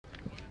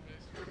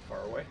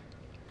far away.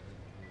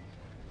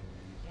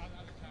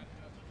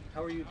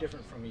 How are you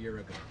different from a year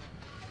ago?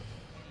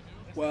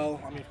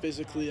 Well, I mean,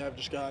 physically, I've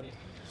just gotten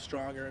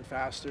stronger and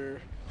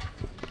faster,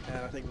 and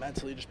I think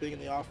mentally, just being in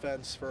the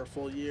offense for a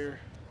full year,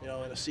 in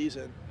a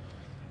season,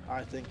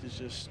 I think has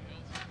just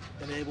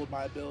enabled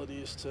my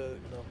abilities to,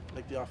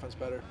 make the offense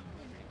better.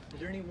 Is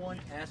there any one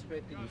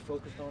aspect that you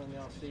focused on in the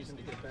offseason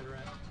to get better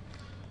at?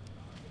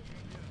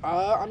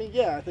 I mean,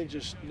 yeah, I think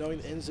just knowing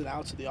the ins and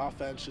outs of the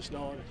offense, just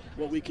knowing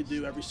what we could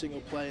do every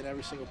single play in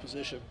every single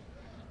position.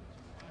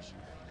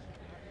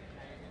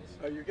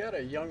 You got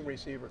a young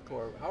receiver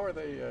core. How are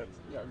they? You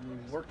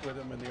worked with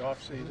them in the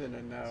off season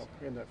and now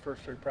in the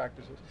first 3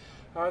 practices.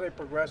 How are they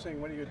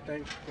progressing? What do you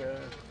think?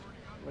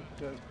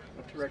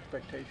 What's your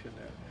expectation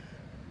there?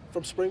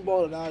 From spring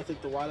ball to now, I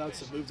think the wideouts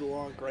have moved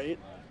along great.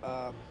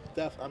 I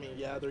mean,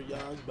 yeah, they're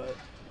young, but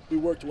we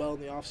worked well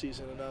in the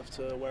offseason enough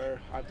to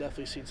where I've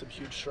definitely seen some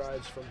huge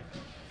strides from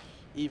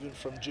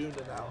June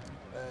to now.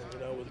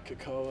 And, with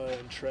Kakoa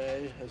and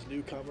Trey as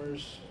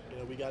newcomers,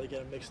 we got to get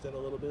them mixed in a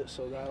little bit,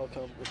 so that'll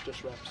come with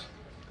just reps.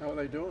 How are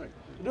they doing?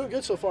 They're doing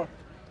good so far.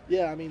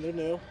 Yeah, I mean, they're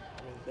new.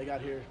 They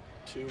got here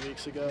 2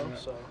 weeks ago,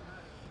 so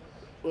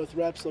with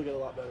reps, they'll get a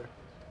lot better.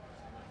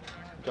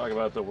 Talk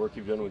about the work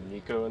you've done with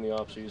Nico in the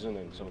offseason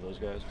and some of those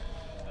guys.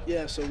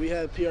 Yeah, so we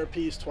had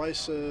PRPs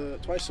twice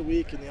a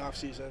week in the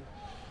offseason.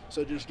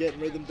 So just getting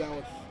rhythm down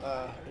with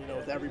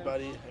with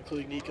everybody,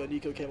 including Nico.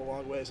 Nico came a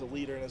long way as a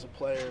leader and as a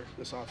player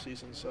this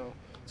offseason, so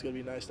it's going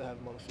to be nice to have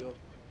him on the field.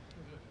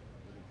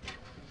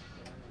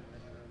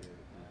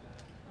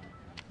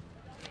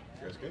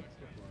 You guys good?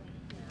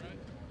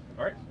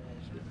 All right.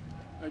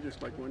 I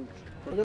just like one